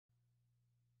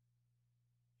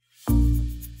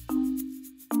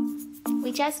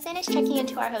We just finished checking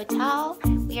into our hotel.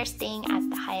 We are staying at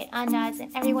the Hyatt Andaz,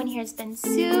 and everyone here has been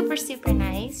super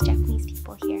nice. Japanese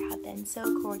people here have been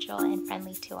so cordial and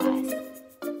friendly to us.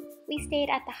 We stayed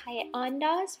at the Hyatt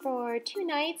Andaz for 2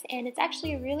 nights, and it's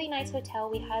actually a really nice hotel.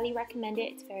 We highly recommend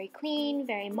it. It's very clean,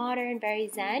 very modern,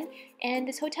 very zen, and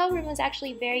this hotel room was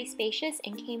actually very spacious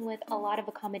and came with a lot of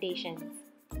accommodations.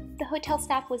 The hotel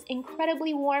staff was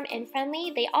incredibly warm and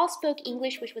friendly. They all spoke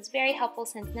English, which was very helpful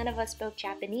since none of us spoke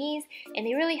Japanese, and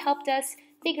they really helped us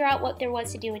figure out what there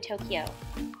was to do in Tokyo.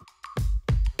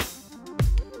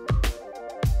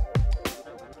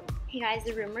 Hey guys,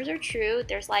 the rumors are true.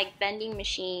 There's like vending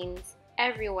machines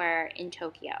everywhere in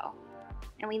Tokyo.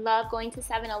 And we love going to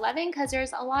 7-Eleven because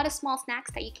there's a lot of small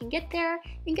snacks that you can get there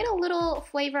and get a little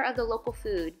flavor of the local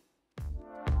food.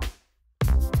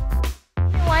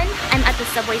 I'm at the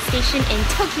subway station in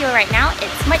Tokyo right now.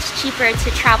 It's much cheaper to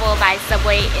travel by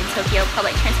subway in Tokyo.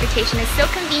 Public transportation is so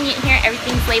convenient here.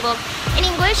 Everything's labeled in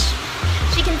English,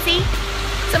 as you can see.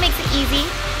 So it makes it easy,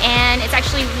 and it's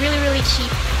actually really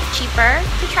cheaper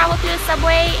to travel through the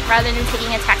subway rather than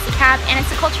taking a taxi cab, and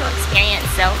it's a cultural experience.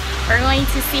 So we're going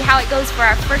to see how it goes for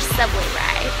our first subway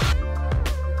ride.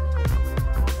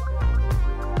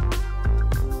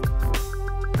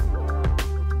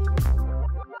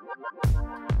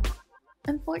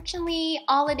 Unfortunately,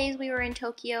 all the days we were in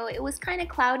Tokyo, it was kind of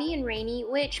cloudy and rainy,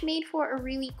 which made for a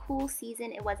really cool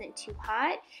season. It wasn't too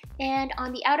hot, and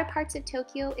on the outer parts of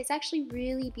Tokyo, it's actually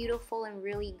really beautiful and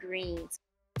really green.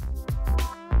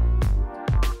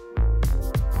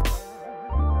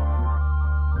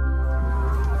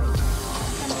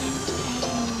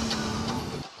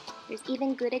 There's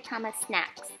even Gudetama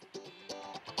snacks.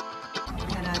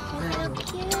 So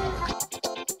cute.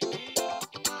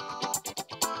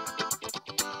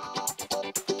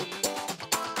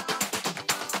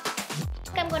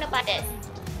 I'm gonna buy this.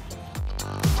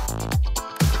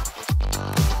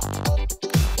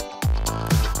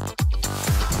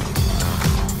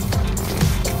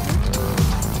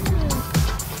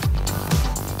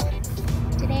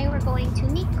 Today we're going to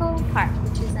Nikko Park,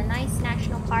 which is a nice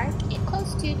national park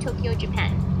close to Tokyo,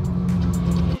 Japan.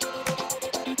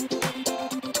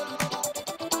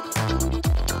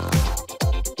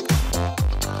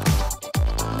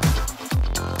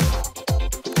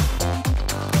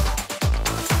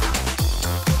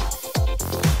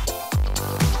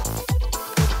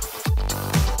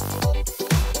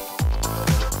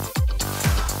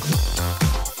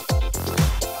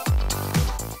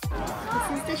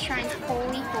 Shrine's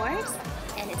holy horse,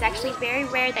 and it's actually very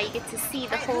rare that you get to see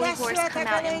the holy horse come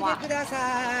out and walk.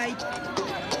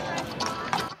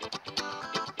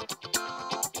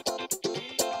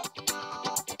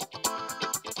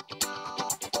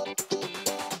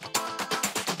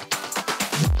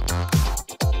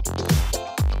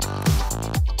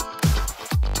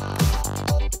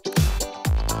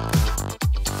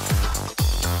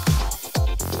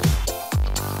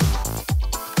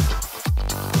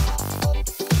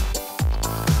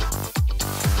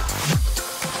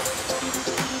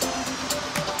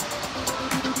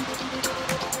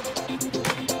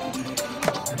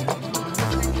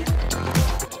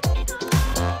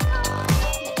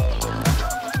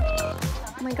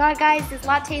 Oh my god, guys, this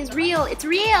latte is real! It's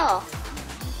real!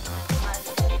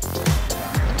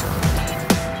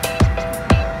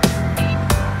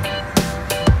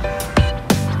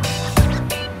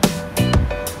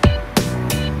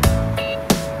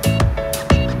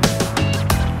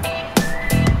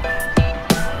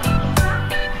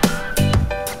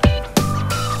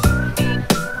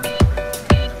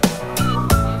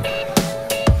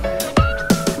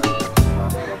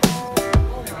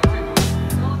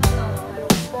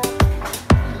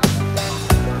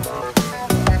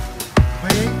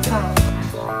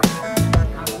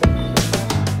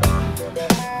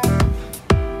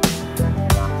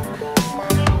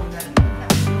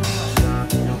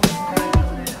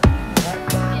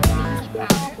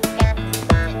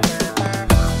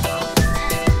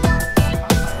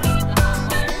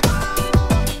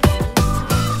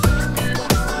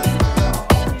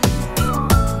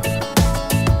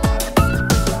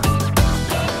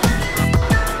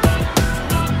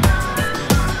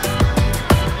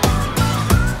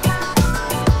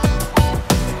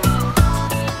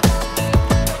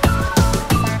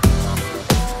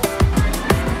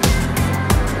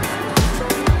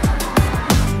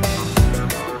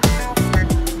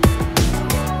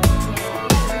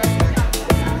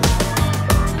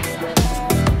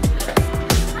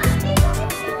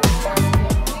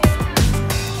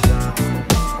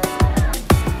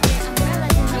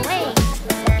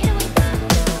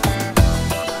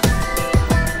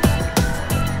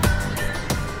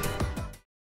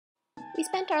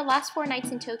 spent our last 4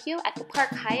 nights in Tokyo at the Park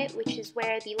Hyatt, which is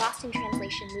where the Lost in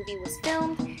Translation movie was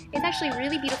filmed. It's actually a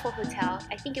really beautiful hotel.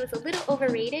 I think it was a little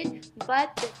overrated,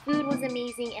 but the food was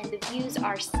amazing and the views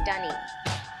are stunning.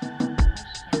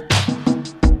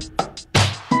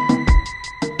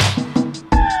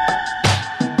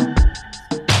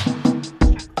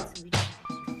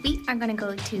 We are gonna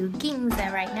go to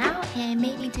Ginza right now and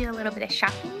maybe do a little bit of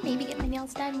shopping, maybe get my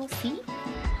nails done, we'll see.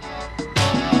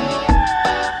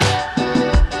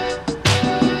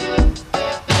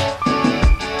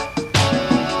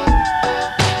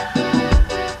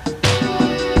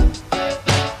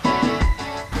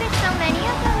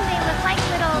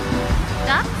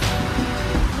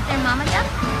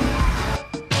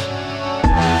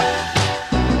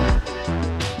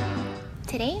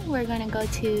 Today we're going to go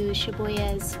to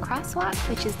Shibuya's crosswalk,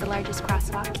 which is the largest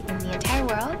crosswalk in the entire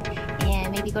world,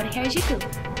 and maybe go to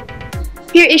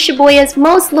Harajuku. Here is Shibuya's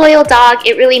most loyal dog.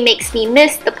 It really makes me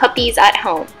miss the puppies at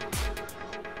home.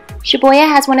 Shibuya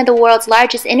has one of the world's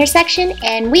largest intersections,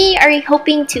 and we are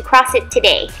hoping to cross it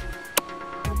today.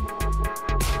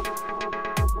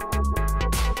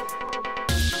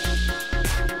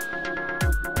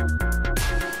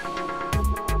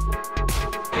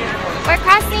 We're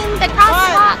crossing the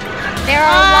crosswalk. There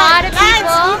are a lot of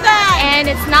people and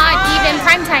it's not even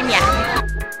prime time yet.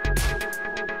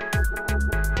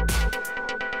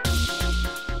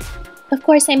 Of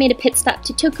course, I made a pit stop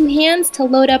to Toku Hands to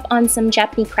load up on some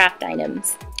Japanese craft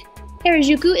items.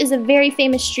 Harajuku is a very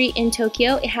famous street in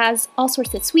Tokyo. It has all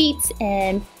sorts of sweets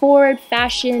and forward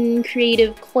fashion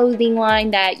creative clothing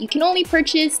line that you can only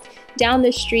purchase down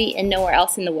the street and nowhere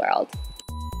else in the world.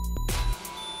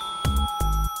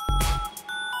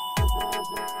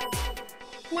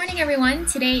 Morning everyone,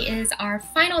 today is our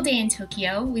final day in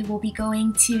Tokyo. We will be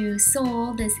going to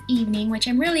Seoul this evening, which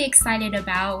I'm really excited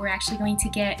about. We're actually going to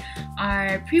get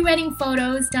our pre-wedding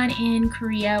photos done in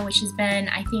Korea, which has been,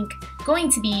 I think,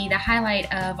 going to be the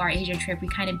highlight of our Asia trip. We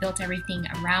kind of built everything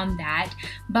around that.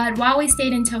 But while we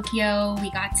stayed in Tokyo,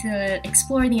 we got to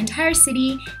explore the entire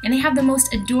city, and they have the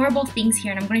most adorable things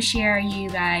here, and I'm going to share you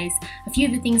guys a few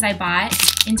of the things I bought.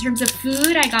 In terms of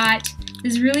food, I got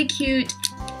this really cute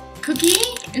cookie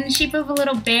in the shape of a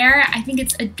little bear. I think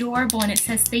it's adorable and it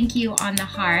says thank you on the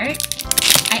heart.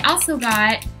 I also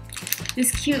got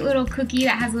this cute little cookie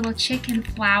that has a little chick and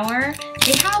flower.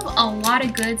 They have a lot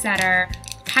of goods that are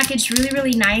packaged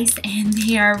really nice and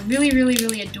they are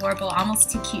really adorable, almost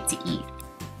too cute to eat.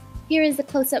 Here is the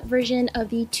close-up version of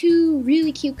the 2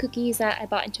 really cute cookies that I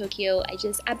bought in Tokyo. I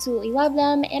just absolutely love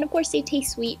them, and of course they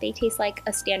taste sweet. They taste like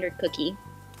a standard cookie.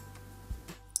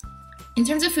 In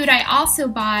terms of food, I also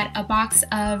bought a box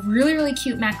of really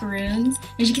cute macaroons.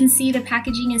 As you can see, the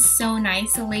packaging is so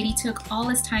nice. The lady took all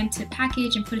this time to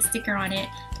package and put a sticker on it.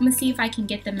 I'm gonna see if I can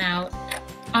get them out.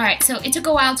 Alright, so it took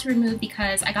a while to remove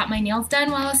because I got my nails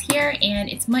done while I was here, and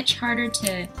it's much harder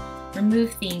to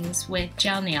remove things with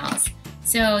gel nails.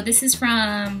 So this is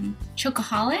from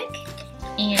xoxo,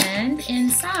 and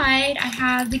inside I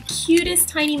have the cutest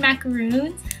tiny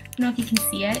macaroons. I don't know if you can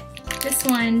see it. This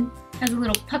one has a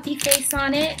little puppy face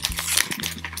on it.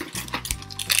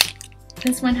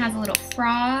 This one has a little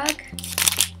frog.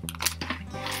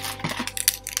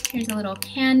 Here's a little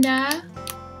panda.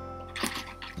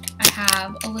 I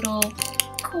have a little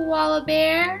koala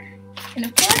bear. And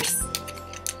of course,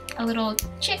 a little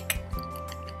chick.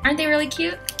 Aren't they really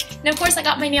cute? And of course, I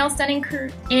got my nails done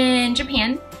in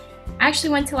Japan. I actually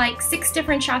went to like 6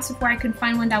 different shops before I could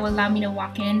find one that would allow me to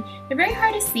walk in. They're very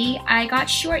hard to see. I got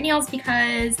short nails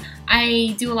because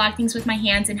I do a lot of things with my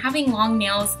hands, and having long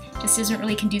nails just isn't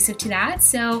really conducive to that.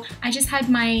 So I just had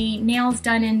my nails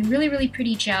done in really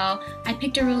pretty gel. I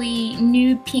picked a really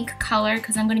nude pink color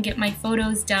because I'm going to get my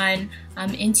photos done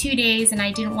in 2 days, and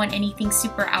I didn't want anything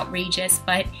super outrageous.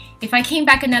 But if I came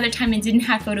back another time and didn't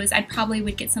have photos, I probably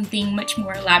would get something much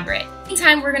more elaborate.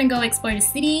 Meantime, we're going to go explore the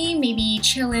city, maybe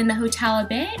chill in the hotel a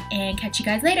bit, and catch you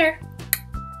guys later.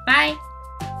 Bye!